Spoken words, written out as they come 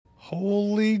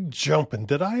Holy jumping.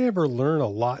 Did I ever learn a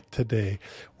lot today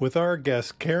with our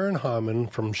guest, Karin Haumann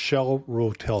from Shell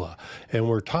Rotella. And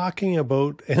we're talking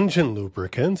about engine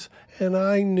lubricants, and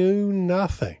I knew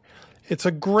nothing. It's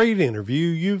a great interview.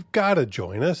 You've got to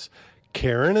join us.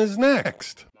 Karin is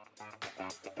next.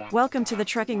 Welcome to the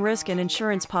Trucking Risk and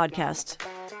Insurance Podcast.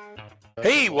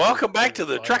 Hey, welcome back to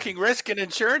the Trucking Risk and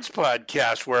Insurance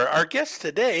Podcast, where our guest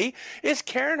today is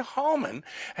Karin Haumann,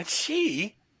 and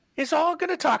she is all going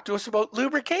to talk to us about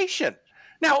lubrication.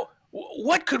 Now,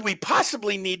 what could we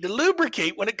possibly need to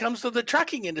lubricate when it comes to the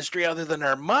trucking industry other than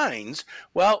our minds?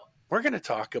 Well, we're going to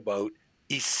talk about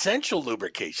essential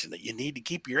lubrication that you need to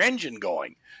keep your engine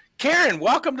going. Karin,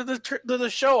 welcome to the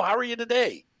show. How are you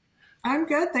today? I'm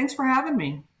good. Thanks for having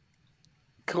me.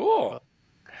 Cool.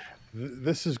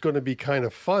 This is going to be kind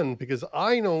of fun because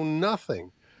I know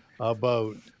nothing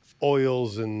about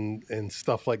oils and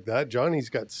stuff like that. Johnny's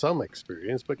got some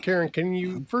experience, but Karin, can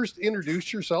you first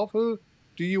introduce yourself? Who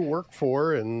do you work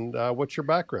for, and what's your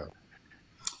background?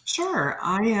 Sure.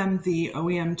 I am the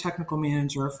OEM technical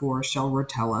manager for Shell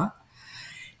Rotella,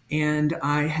 and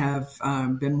I have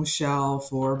been with Shell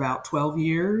for about 12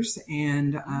 years,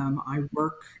 and I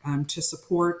work to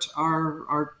support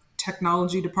our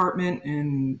technology department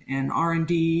and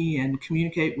R&D and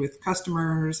communicate with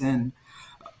customers and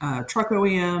truck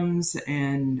OEMs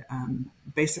and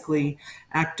basically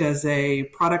act as a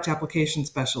product application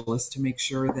specialist to make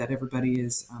sure that everybody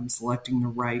is selecting the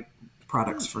right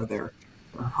products for their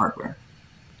hardware.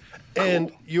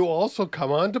 And you also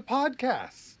come on to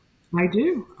podcasts. I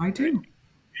do.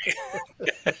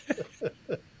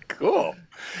 Cool.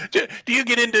 Do you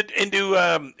get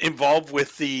involved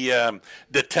with the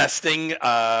testing,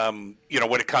 when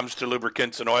it comes to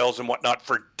lubricants and oils and whatnot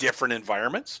for different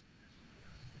environments?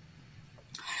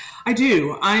 I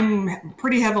do. I'm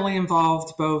pretty heavily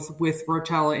involved both with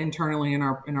Rotella internally in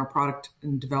our product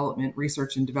and development,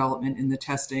 research and development in the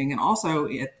testing, and also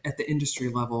at the industry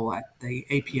level, at the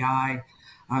API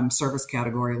service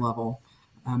category level.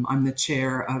 I'm the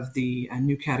chair of the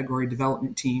new category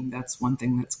development team. That's one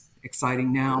thing that's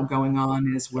exciting now going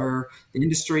on, is where the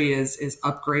industry is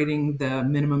upgrading the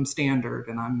minimum standard,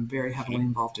 and I'm very heavily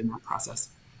involved in that process.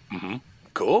 Mm-hmm.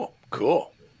 Cool.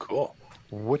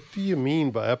 What do you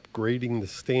mean by upgrading the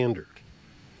standard?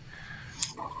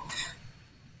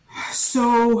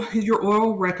 So your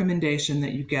oil recommendation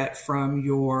that you get from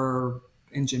your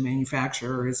engine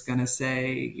manufacturer is going to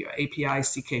say API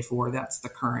CK4. That's the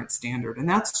current standard. And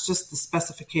that's just the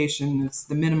specification. It's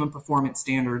the minimum performance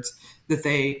standards that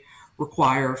they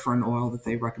require for an oil that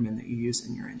they recommend that you use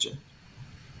in your engine.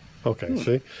 Okay,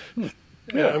 see?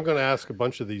 Yeah, I'm going to ask a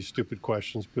bunch of these stupid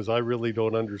questions because I really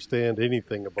don't understand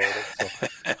anything about it.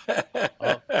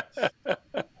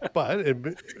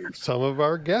 But some of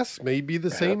our guests may be the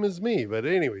same as me. But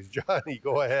anyways, Johnny,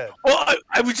 go ahead. Well,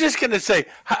 I was just going to say,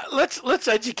 let's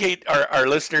educate our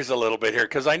listeners a little bit here,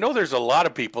 because I know there's a lot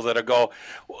of people that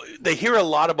they hear a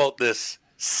lot about this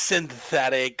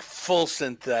synthetic, full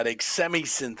synthetic,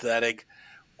 semi-synthetic.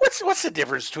 What's the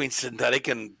difference between synthetic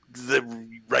and the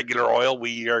regular oil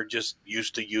we are just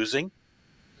used to using?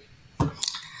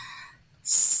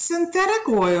 Synthetic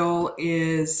oil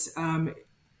is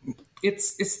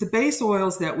it's the base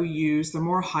oils that we use. They're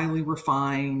more highly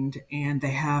refined, and they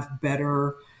have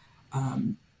better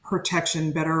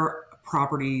protection, better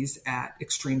properties at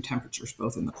extreme temperatures,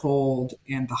 both in the cold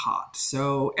and the hot.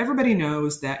 So everybody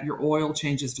knows that your oil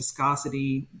changes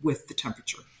viscosity with the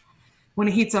temperature. When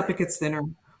it heats up, it gets thinner.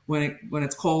 When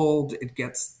it's cold, it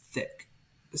gets thick.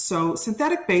 So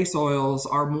synthetic base oils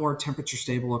are more temperature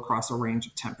stable across a range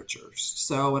of temperatures.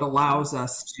 So it allows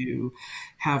us to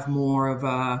have more of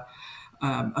a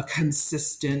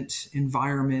consistent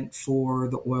environment for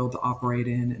the oil to operate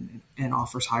in, and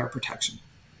offers higher protection.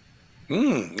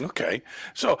 Okay.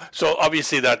 So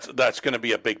obviously that's going to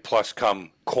be a big plus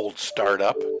come cold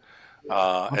startup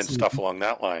and stuff along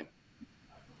that line.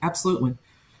 Absolutely.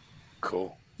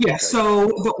 Cool. Yeah, okay. So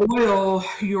the oil,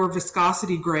 your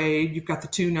viscosity grade, you've got the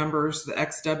two numbers, the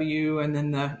XW and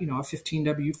then a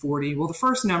 15W40. Well, the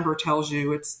first number tells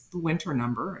you it's the winter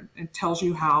number and tells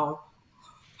you how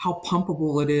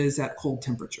pumpable it is at cold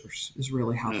temperatures is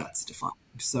really how that's defined.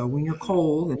 So when you're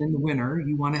cold and in the winter,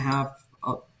 you want to have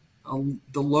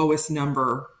the lowest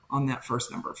number on that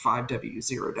first number, 5W,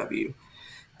 0W.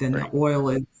 Then the oil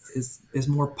is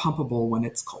more pumpable when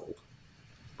it's cold.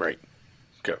 Right.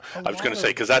 Okay. I was going to say,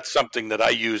 because that's something that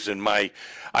I use I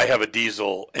have a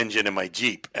diesel engine in my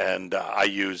Jeep, and I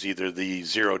use either the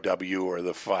 0W or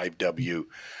the 5W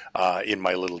in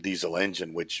my little diesel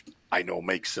engine, which I know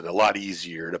makes it a lot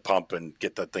easier to pump and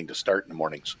get that thing to start in the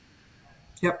mornings.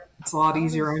 Yep. It's a lot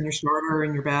easier on your starter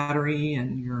and your battery,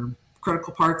 and your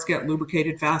critical parts get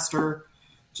lubricated faster.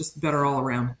 Just better all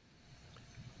around.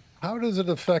 How does it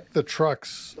affect the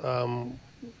trucks? A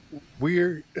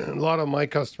lot of my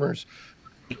customers,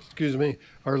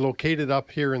 are located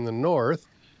up here in the north,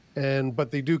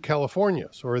 but they do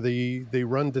Californias or they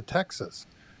run to Texas.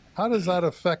 How does that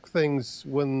affect things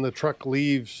when the truck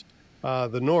leaves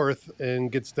the north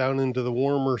and gets down into the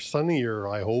warmer, sunnier,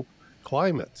 I hope,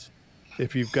 climates?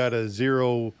 If you've got a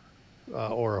 0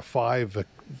 or a 5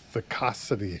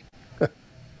 viscosity,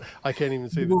 I can't even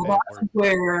say the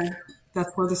damn word.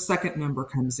 That's where the second number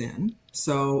comes in.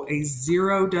 So a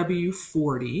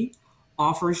 0W40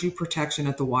 offers you protection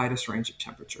at the widest range of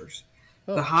temperatures.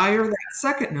 Oh. The higher that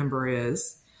second number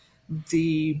is,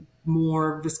 the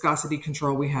more viscosity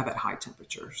control we have at high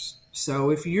temperatures. So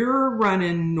if you're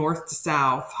running north to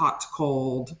south, hot to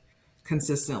cold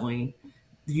consistently,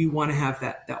 you want to have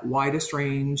that widest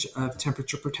range of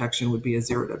temperature protection would be a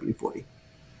 0W40.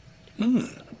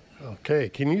 Okay.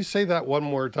 Can you say that one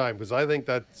more time? Because I think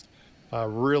that's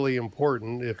really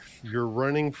important. If you're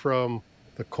running from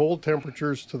the cold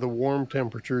temperatures to the warm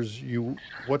temperatures,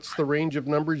 what's the range of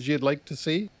numbers you'd like to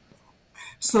see?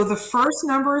 So the first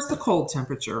number is the cold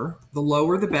temperature. The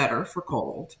lower the better for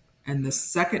cold. And the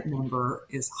second number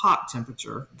is hot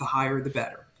temperature. The higher the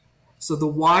better. So the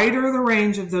wider the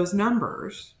range of those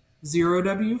numbers,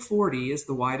 0W40 is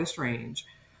the widest range,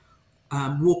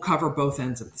 will cover both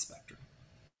ends of the spectrum.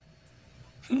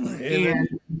 And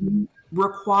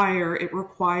it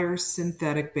requires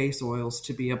synthetic base oils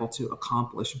to be able to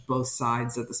accomplish both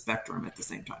sides of the spectrum at the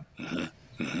same time.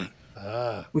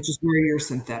 Which is where your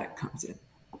synthetic comes in.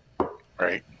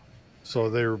 Right. So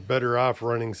they're better off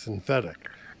running synthetic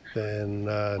than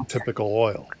typical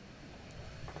oil.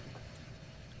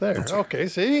 There. That's okay.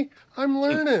 Right. See, I'm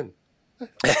learning.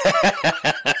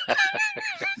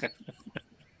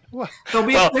 There'll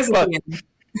be a quiz again.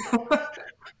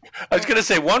 I was going to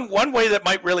say one way that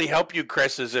might really help you,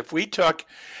 Chris, is if we took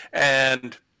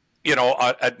and,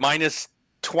 at minus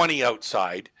 20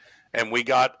 outside, and we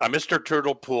got a Mr.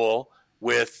 Turtle pool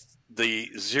with the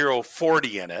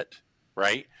 040 in it,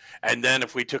 right? And then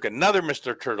if we took another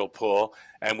Mr. Turtle pool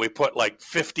and we put like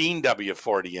 15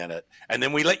 W40 in it, and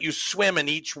then we let you swim in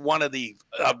each one of the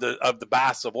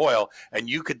baths of oil, and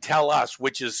you could tell us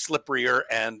which is slipperier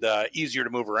and easier to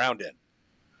move around in.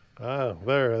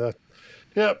 There.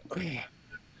 Yep.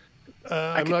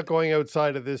 I'm not going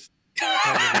outside of this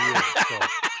time of the year. So.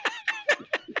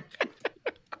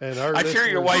 And I'm sure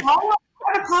your wife.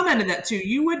 I commented that too.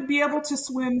 You would be able to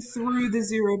swim through the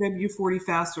 0W40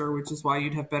 faster, which is why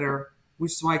it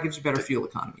gives you better fuel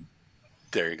economy.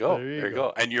 There you go. There you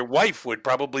go. And your wife would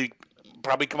probably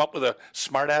come up with a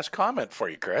smart ass comment for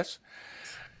you, Chris.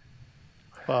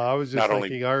 I was just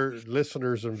thinking our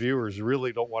listeners and viewers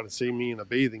really don't want to see me in a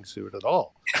bathing suit at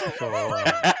all. So,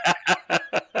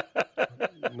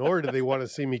 nor do they want to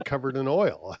see me covered in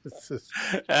oil.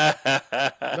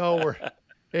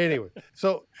 Anyway.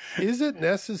 So is it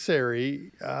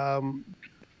necessary?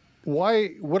 Why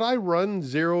would I run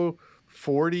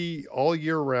 040 all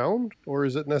year round? Or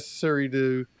is it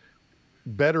necessary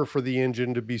better for the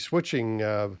engine to be switching?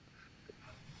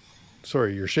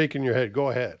 Sorry, you're shaking your head. Go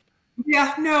ahead.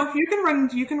 Yeah, no, you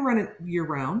can run it year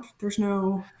round. There's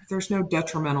no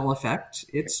detrimental effect.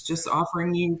 It's just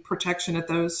offering you protection at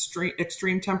those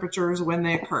extreme temperatures when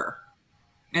they occur,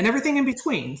 and everything in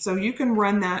between. So you can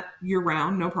run that year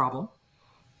round, no problem.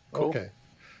 Cool. Okay,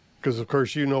 because of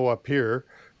course up here,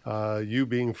 you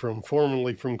being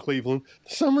formerly from Cleveland,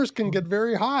 summers can get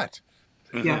very hot.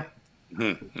 Mm-hmm. Yeah.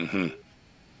 Mm-hmm.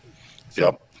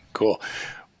 Yep. Cool.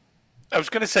 I was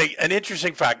going to say an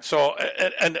interesting fact. So,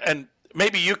 and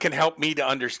maybe you can help me to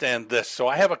understand this. So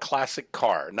I have a classic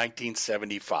car,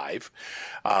 1975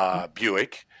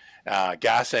 Buick,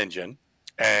 gas engine.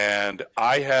 And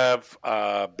I have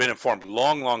been informed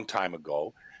long time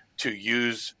ago to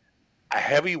use a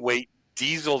heavyweight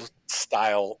diesel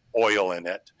style oil in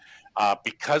it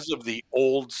because of the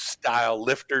old style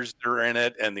lifters that are in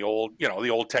it and the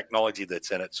old technology that's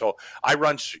in it. So I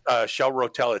run Shell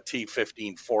Rotella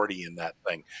T1540 in that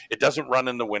thing. It doesn't run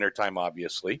in the wintertime,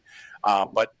 obviously,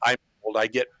 but I'm told I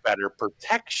get better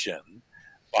protection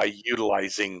by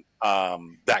utilizing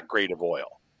that grade of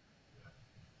oil.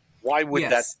 Why would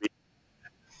that be?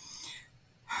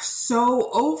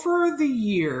 So over the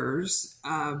years,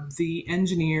 the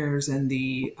engineers and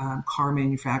the car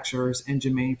manufacturers,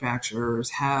 engine manufacturers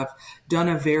have done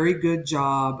a very good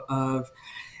job of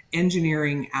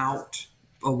engineering out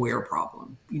a wear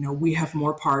problem. We have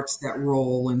more parts that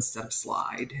roll instead of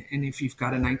slide. And if you've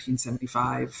got a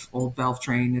 1975 old valve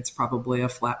train, it's probably a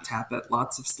flat tappet,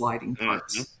 lots of sliding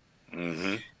parts.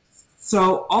 Mm-hmm.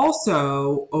 So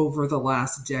also over the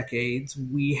last decades,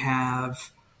 we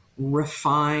have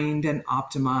refined and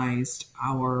optimized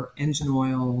our engine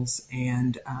oils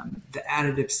and the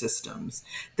additive systems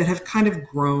that have kind of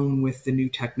grown with the new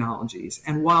technologies.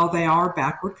 And while they are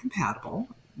backward compatible,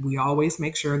 we always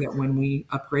make sure that when we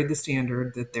upgrade the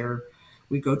standard that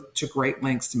we go to great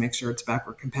lengths to make sure it's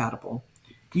backward compatible.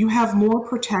 You have more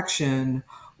protection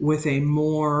with a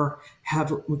more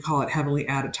we call it heavily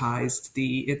additized.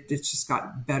 It's just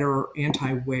got better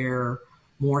anti-wear,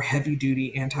 more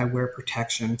heavy-duty anti-wear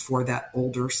protection for that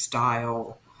older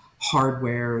style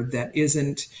hardware that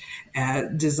isn't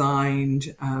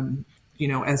designed,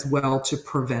 as well to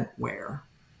prevent wear.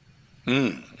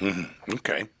 Mm-hmm.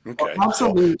 Okay.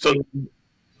 Absolutely. So,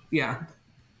 yeah.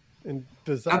 And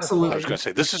does that Absolutely. I was going to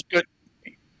say, this is good.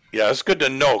 Yeah, it's good to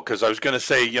know, because I was going to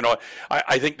say,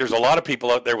 I think there's a lot of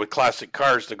people out there with classic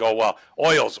cars to go, well,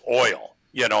 oil's oil,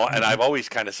 and I've always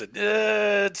kind of said,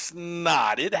 it's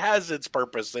not. It has its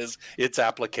purposes, its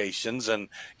applications, and,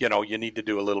 you need to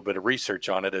do a little bit of research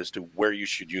on it as to where you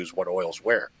should use what oils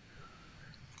where.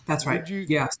 That's right.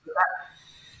 Yeah.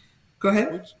 Go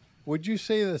ahead. Would you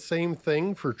say the same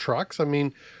thing for trucks? I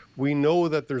mean, we know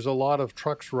that there's a lot of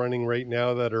trucks running right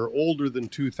now that are older than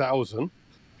 2000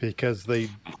 because they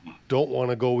don't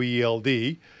want to go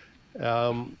ELD.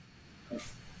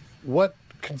 What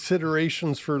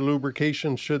considerations for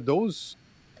lubrication should those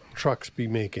trucks be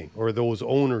making, or those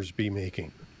owners be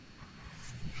making?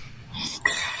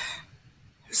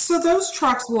 So those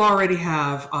trucks will already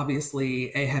have,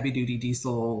 obviously, a heavy-duty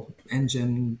diesel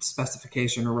engine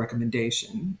specification or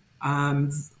recommendation.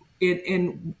 And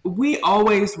we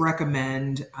always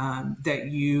recommend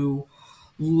that you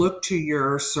look to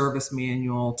your service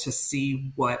manual to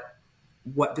see what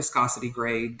viscosity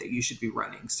grade that you should be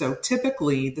running. So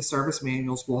typically the service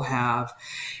manuals will have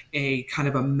a kind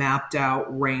of a mapped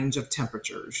out range of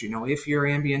temperatures. If your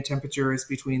ambient temperature is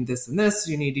between this and this,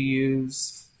 you need to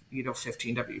use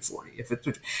 15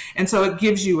 W40. And so it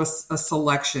gives you a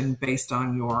selection based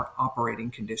on your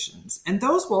operating conditions. And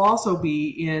those will also be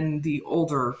in the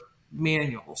older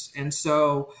manuals. And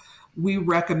so we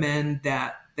recommend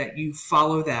that you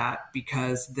follow that,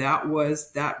 because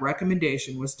that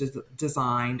recommendation was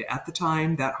designed at the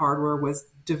time that hardware was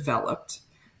developed.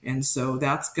 And so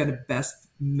that's going to best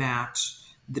match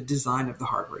the design of the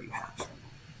hardware you have.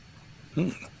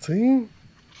 See?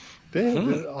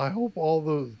 Dan, I hope all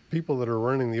the people that are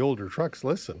running the older trucks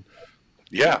listen.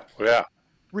 Yeah.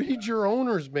 Read your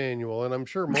owner's manual, and I'm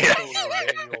sure most owner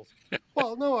manuals.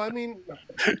 Well, no, I mean,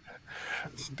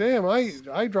 damn,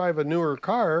 I drive a newer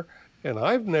car, and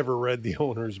I've never read the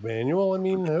owner's manual. I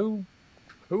mean,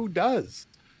 who does?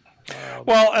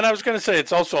 Well, and I was going to say,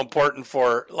 it's also important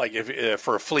for, like, if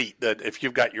for a fleet, that if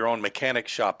you've got your own mechanic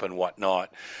shop and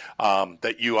whatnot,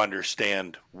 that you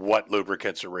understand what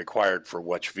lubricants are required for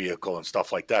which vehicle and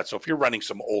stuff like that. So if you're running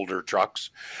some older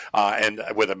trucks and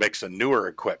with a mix of newer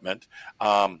equipment,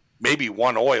 maybe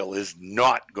one oil is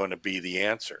not going to be the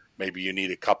answer. Maybe you need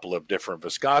a couple of different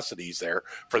viscosities there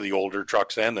for the older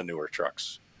trucks and the newer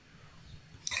trucks.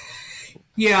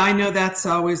 Yeah, I know that's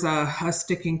always a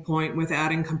sticking point with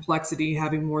adding complexity,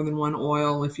 having more than one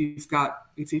oil. If you've got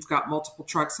multiple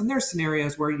trucks, and there's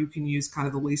scenarios where you can use kind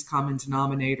of the least common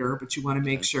denominator, but you want to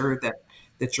make sure that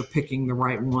you're picking the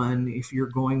right one. If you're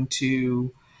going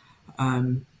to,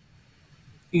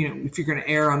 if you're going to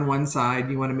err on one side,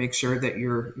 you want to make sure that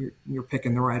you're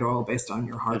picking the right oil based on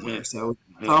your hardware. Mm-hmm. So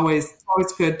it's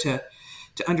always good to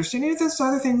understand. There's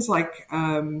other things like.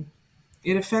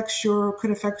 It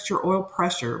could affect your oil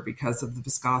pressure because of the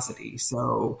viscosity.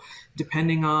 So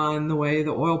depending on the way the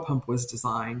oil pump was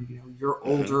designed, your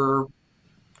older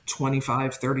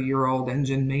 25, 30-year-old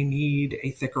engine may need a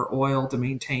thicker oil to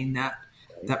maintain that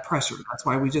pressure. That's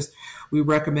why we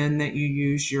recommend that you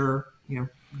use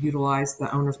utilize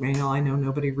the owner's manual. I know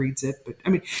nobody reads it, but I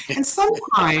mean, and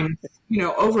sometimes,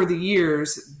 over the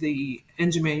years, the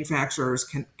engine manufacturers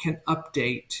can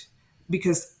update,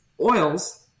 because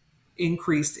oils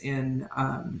increased in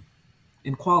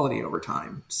quality over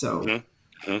time. So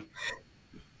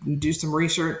do some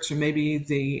research, and maybe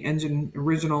the engine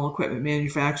original equipment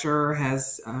manufacturer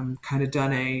has kind of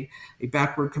done a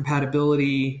backward compatible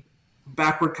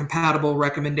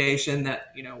recommendation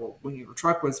that, when your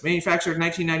truck was manufactured in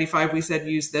 1995, we said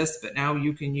use this, but now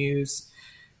you can use,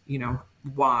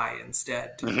 Y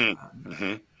instead.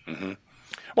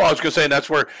 Well, I was going to say that's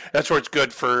where it's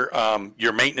good for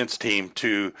your maintenance team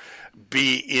to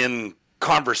be in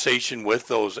conversation with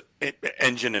those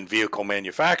engine and vehicle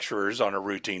manufacturers on a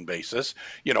routine basis,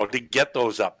 to get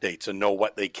those updates and know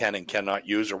what they can and cannot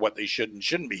use or what they should and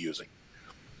shouldn't be using.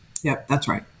 Yep, that's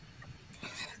right.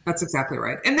 That's exactly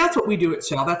right. And that's what we do at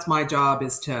Shell. That's my job,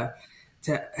 is to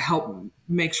help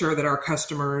make sure that our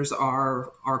customers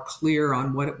are clear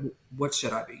on what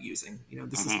should I be using.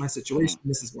 This is my situation.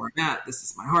 This is where I'm at. This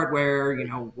is my hardware.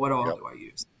 What oil do I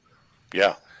use?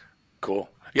 Yeah, cool.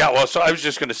 Yeah, well, so I was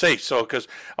just going to say, because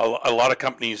a lot of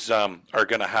companies are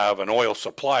going to have an oil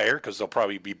supplier, because they'll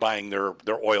probably be buying their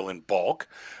oil in bulk.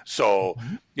 So,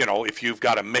 if you've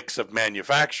got a mix of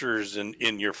manufacturers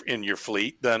in your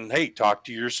fleet, then hey, talk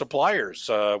to your suppliers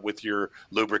with your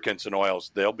lubricants and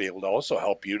oils. They'll be able to also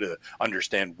help you to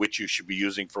understand which you should be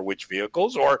using for which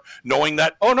vehicles, or knowing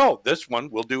that, oh no, this one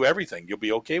will do everything. You'll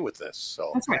be okay with this.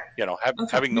 So, that's right.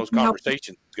 Having those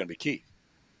conversations is going to be key.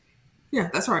 Yeah,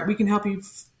 that's right. We can help you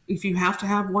if you have to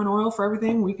have one oil for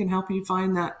everything. We can help you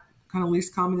find that kind of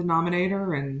least common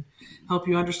denominator and help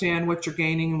you understand what you're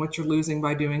gaining and what you're losing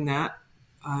by doing that.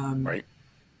 Right.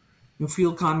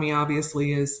 Fuel economy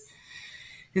obviously is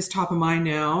top of mind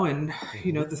now, and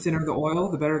the thinner the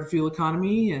oil, the better the fuel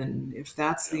economy. And if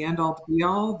that's the end all be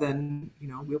all, then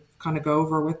we'll kind of go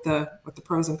over what the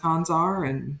pros and cons are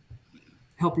and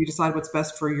help you decide what's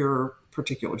best for your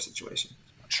particular situation.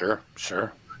 Sure.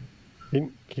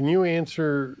 Can you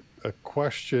answer a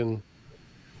question?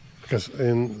 Because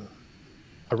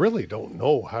I really don't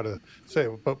know how to say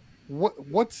it, but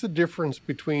what's the difference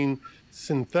between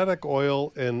synthetic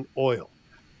oil and oil?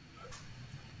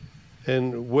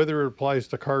 And whether it applies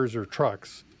to cars or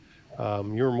trucks.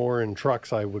 You're more in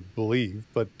trucks, I would believe,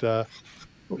 but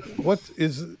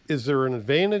is there an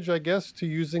advantage, I guess, to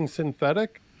using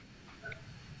synthetic?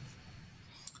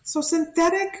 So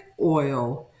synthetic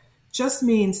oil just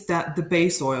means that the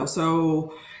base oil,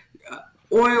 so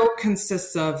oil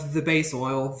consists of the base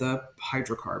oil, the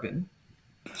hydrocarbon,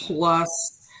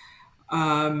 plus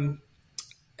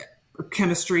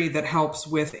chemistry that helps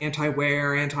with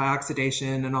anti-wear,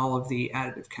 antioxidation, and all of the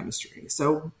additive chemistry.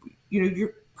 So,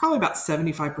 you're probably about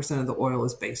 75% of the oil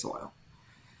is base oil.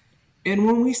 And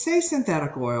when we say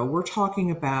synthetic oil, we're talking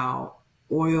about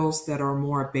oils that are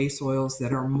more base oils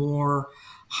that are more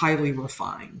highly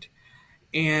refined.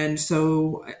 And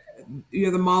so,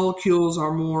 the molecules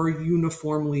are more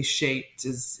uniformly shaped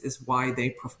is why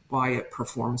it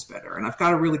performs better. And I've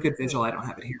got a really good visual. I don't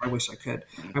have it here. I wish I could.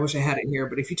 I wish I had it here.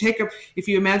 But if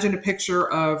you imagine a picture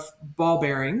of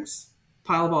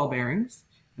pile of ball bearings,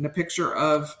 and a picture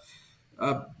of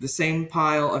the same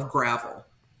pile of gravel,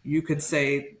 you could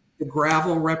say the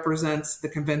gravel represents the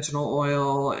conventional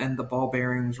oil and the ball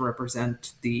bearings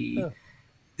represent the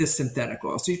synthetic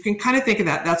oil. So you can kind of think of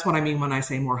that. That's what I mean when I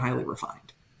say more highly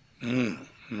refined. And,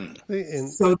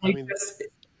 so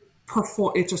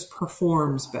it just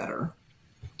performs better.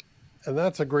 And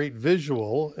that's a great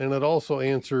visual. And it also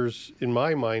answers, in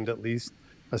my mind at least,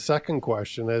 a second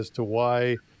question as to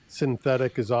why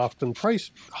synthetic is often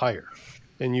priced higher.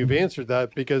 And you've answered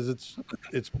that because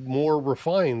it's more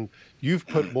refined. You've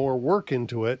put more work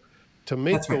into it to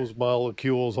make those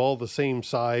molecules all the same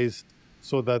size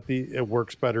so that it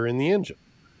works better in the engine.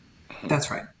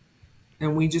 That's right.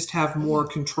 And we just have more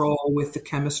control with the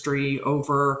chemistry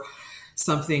over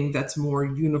something that's more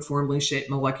uniformly shaped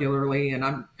molecularly. And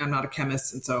I'm not a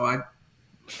chemist, and so I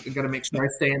got to make sure I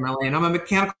stay in my lane. I'm a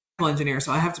mechanical engineer,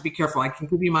 so I have to be careful. I can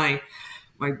give you my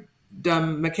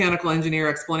dumb mechanical engineer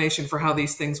explanation for how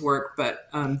these things work, but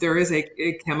there is a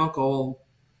chemical,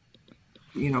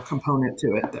 component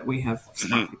to it that we have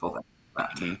smart people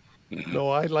that. No,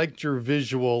 I liked your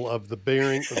visual of the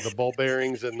bearing, of the ball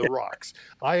bearings and the rocks.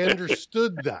 I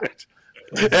understood that.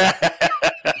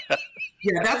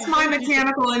 Yeah, that's my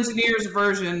mechanical engineer's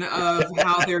version of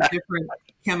how they're different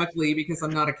chemically, because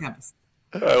I'm not a chemist.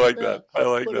 I like that.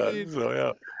 So,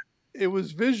 yeah. It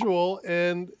was visual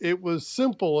and it was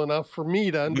simple enough for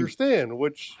me to understand,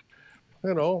 which,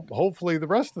 hopefully the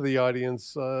rest of the audience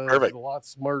is a lot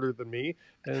smarter than me.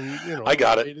 And, I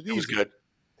got it. It was good.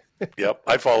 Yep,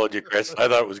 I followed you, Chris. I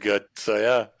thought it was good. So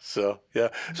yeah.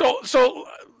 So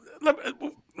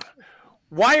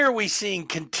why are we seeing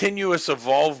continuous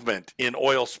evolvement in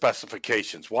oil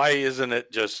specifications? Why isn't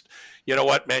it just,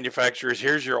 manufacturers,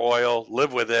 here's your oil,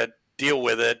 live with it, deal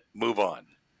with it, move on?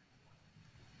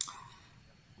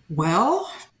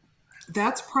 Well,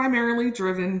 that's primarily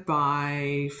driven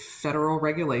by federal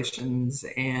regulations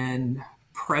and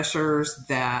pressures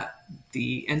that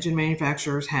the engine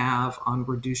manufacturers have on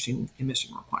reducing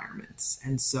emission requirements.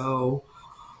 And so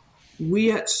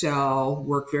we at Shell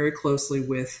work very closely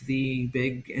with the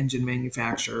big engine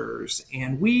manufacturers,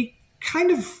 and we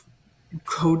kind of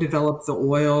co-develop the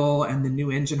oil and the new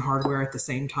engine hardware at the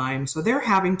same time. So they're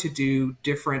having to do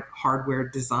different hardware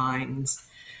designs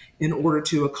in order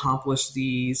to accomplish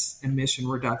these emission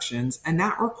reductions. And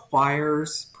that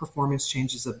requires performance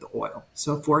changes of the oil.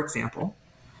 So for example,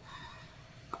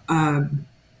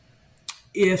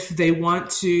 if they want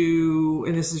to,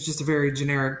 and this is just a very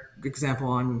generic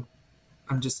example I'm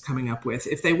just coming up with,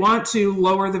 if they want to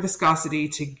lower the viscosity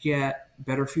to get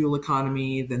better fuel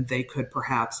economy, then they could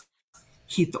perhaps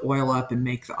heat the oil up and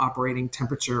make the operating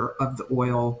temperature of the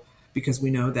oil, because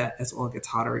we know that as oil gets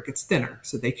hotter, it gets thinner.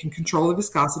 So they can control the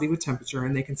viscosity with temperature,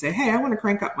 and they can say, hey, I want to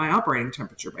crank up my operating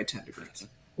temperature by 10 degrees.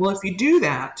 Well, if you do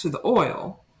that to the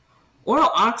oil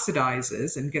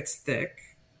oxidizes and gets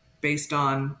thick based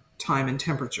on time and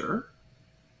temperature.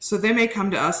 So they may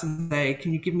come to us and say,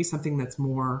 can you give me something that's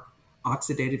more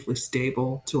oxidatively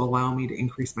stable to allow me to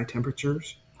increase my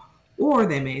temperatures? Or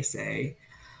they may say,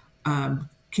 can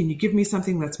you give me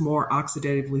something that's more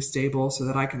oxidatively stable so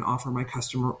that I can offer my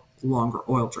customer longer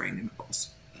oil drain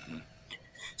intervals?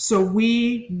 So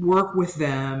we work with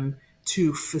them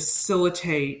to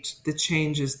facilitate the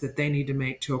changes that they need to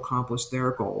make to accomplish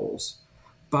their goals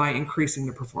by increasing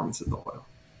the performance of the oil.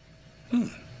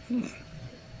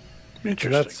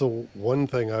 Interesting. That's the one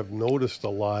thing I've noticed a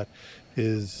lot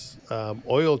is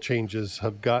oil changes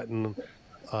have gotten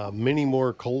many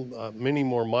more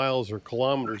miles or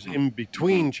kilometers in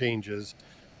between changes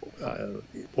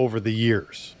over the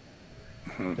years.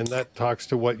 And that talks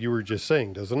to what you were just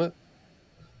saying, doesn't it?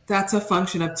 That's a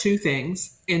function of two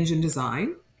things: engine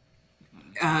design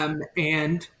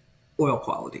and oil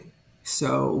quality.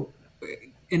 So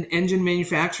an engine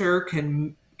manufacturer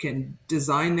can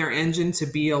design their engine to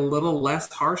be a little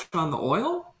less harsh on the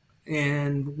oil,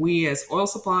 and we as oil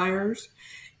suppliers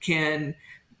can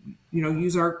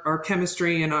use our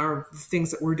chemistry and our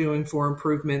things that we're doing for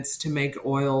improvements to make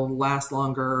oil last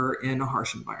longer in a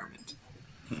harsh environment.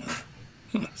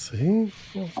 See,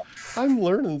 I'm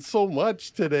learning so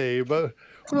much today, but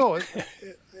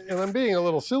and I'm being a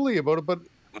little silly about it, but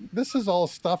this is all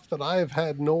stuff that I've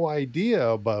had no idea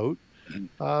about,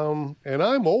 and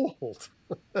I'm old.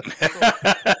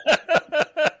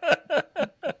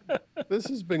 This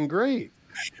has been great.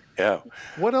 Yeah.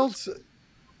 What else,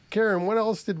 Karin, what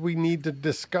else did we need to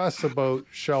discuss about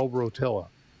Shell Rotella?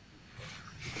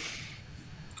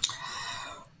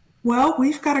 Well,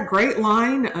 we've got a great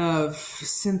line of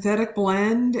synthetic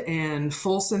blend and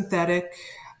full synthetic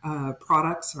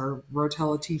products, our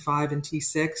Rotella T5 and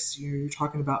T6. You're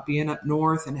talking about being up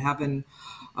north and having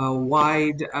a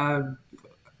wide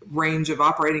range of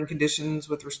operating conditions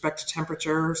with respect to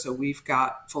temperature. So we've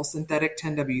got full synthetic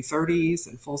 10W30s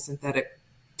and full synthetic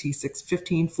T6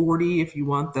 1540 if you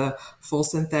want the full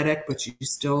synthetic, but you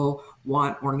still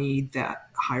want or need that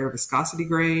higher viscosity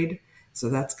grade. So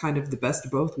that's kind of the best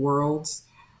of both worlds.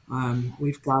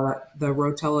 We've got the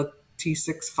Rotella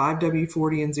T6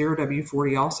 5W40 and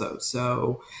 0W40 also.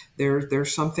 So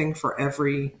there's something for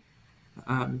every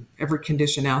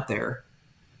condition out there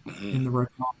in the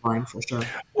Rotella line for sure.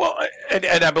 Well, and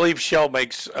I believe Shell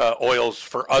makes oils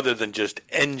for other than just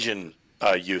engine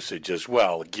usage as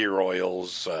well, gear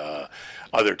oils,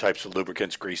 other types of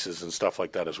lubricants, greases, and stuff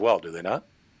like that as well. Do they not?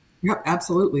 Yep,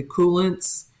 absolutely.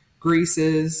 Coolants,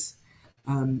 greases.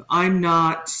 I'm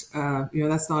not,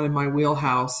 that's not in my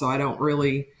wheelhouse, so I don't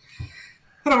really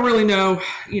know,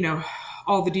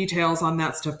 all the details on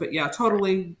that stuff. But yeah,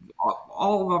 totally,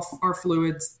 all of our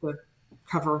fluids that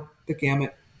cover the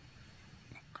gamut.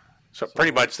 So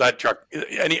pretty much that truck,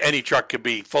 any truck could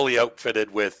be fully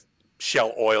outfitted with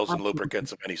Shell oils and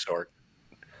lubricants of any sort.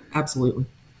 Absolutely.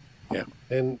 Yeah.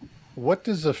 And what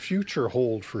does the future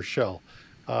hold for Shell?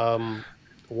 One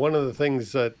of the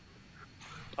things that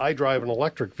I drive an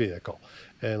electric vehicle,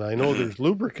 and I know there's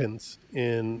lubricants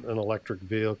in an electric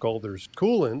vehicle, there's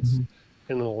coolants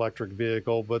in an electric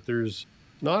vehicle, but there's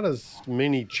not as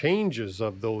many changes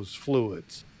of those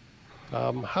fluids.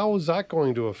 How is that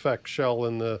going to affect Shell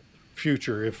in the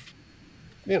future? If,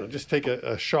 just take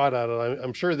a shot at it.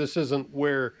 I'm sure this isn't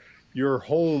where your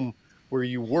home, where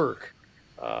you work,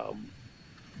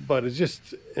 but it's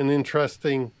just an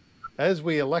interesting, as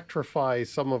we electrify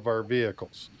some of our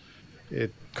vehicles,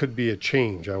 it could be a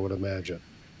change, I would imagine.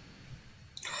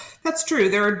 That's true.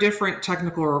 There are different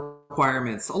technical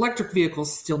requirements. Electric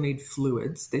vehicles still need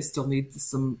fluids. They still need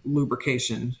some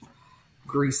lubrication,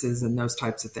 greases, and those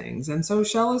types of things. And so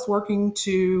Shell is working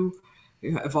to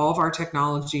evolve our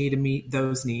technology to meet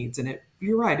those needs. And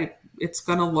you're right, it's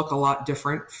going to look a lot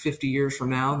different 50 years from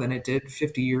now than it did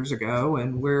 50 years ago.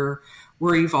 And we're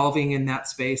we're evolving in that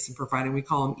space and providing, we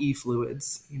call them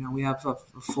e-fluids. We have a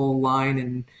full line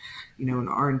and, an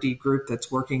R&D group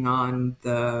that's working on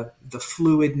the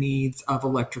fluid needs of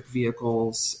electric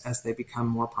vehicles as they become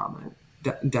more prominent.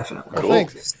 Definitely. Well,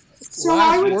 thanks. So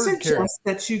I would suggest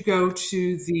that you go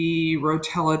to the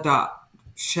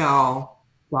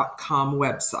Rotella.shell.com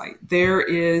website. There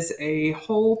is a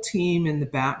whole team in the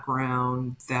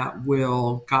background that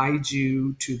will guide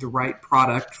you to the right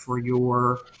product for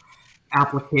your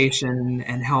application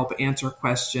and help answer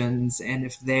questions. And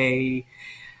if they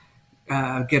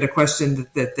get a question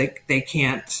that they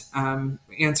can't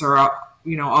answer,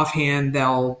 offhand,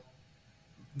 they'll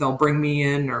bring me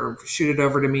in or shoot it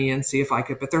over to me and see if I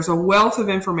could. But there's a wealth of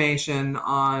information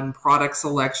on product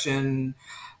selection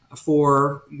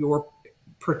for your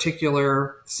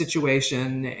particular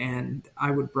situation, and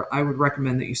I would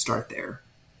recommend that you start there.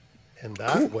 And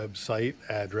that website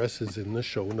address is in the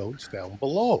show notes down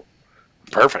below.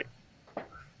 Perfect.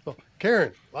 So,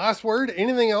 Karin, last word.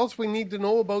 Anything else we need to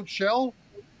know about Shell?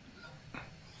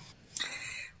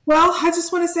 Well, I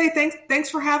just want to say thanks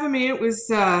for having me. It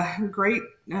was great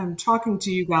talking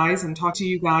to you guys and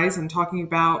talking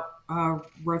about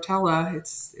Rotella.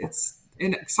 It's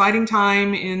an exciting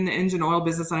time in the engine oil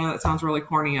business. I know that sounds really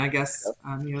corny. I guess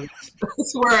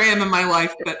that's where I am in my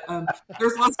life. But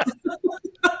there's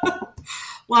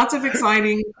lots of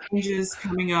exciting changes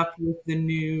coming up with the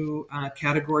new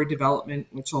category development,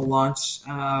 which will launch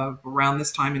around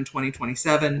this time in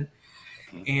 2027.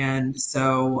 And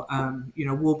so,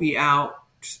 we'll be out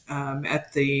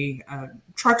at the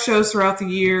truck shows throughout the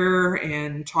year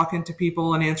and talking to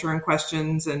people and answering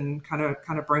questions and kind of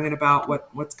bringing about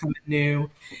what's coming new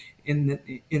in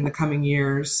the coming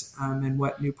years and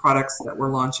what new products that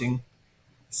we're launching.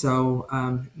 So,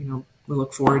 we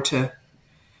look forward to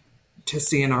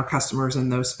seeing our customers in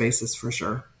those spaces for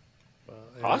sure.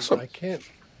 Awesome.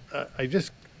 I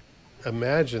just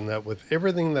imagine that with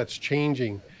everything that's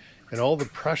changing and all the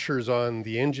pressures on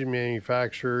the engine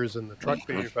manufacturers and the truck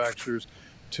manufacturers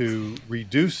to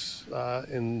reduce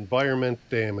environment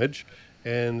damage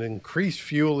and increase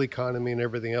fuel economy and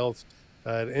everything else,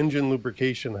 engine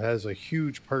lubrication has a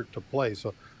huge part to play.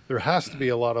 So there has to be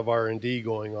a lot of R&D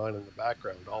going on in the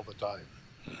background all the time.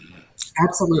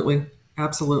 Absolutely.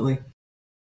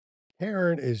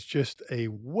 Karin is just a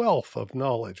wealth of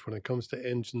knowledge when it comes to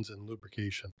engines and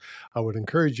lubrication. I would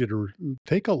encourage you to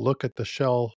take a look at the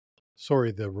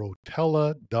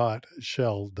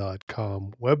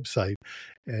Rotella.shell.com website,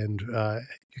 and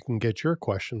you can get your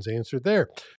questions answered there.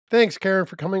 Thanks, Karin,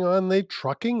 for coming on the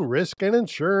Trucking Risk and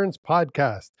Insurance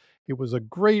Podcast. It was a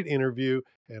great interview,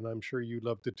 and I'm sure you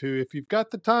loved it too. If you've got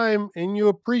the time and you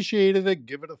appreciated it,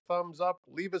 give it a thumbs up,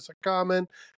 leave us a comment,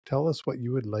 tell us what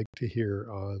you would like to hear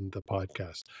on the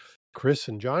podcast. Chris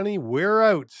and Johnny, we're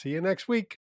out. See you next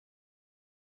week.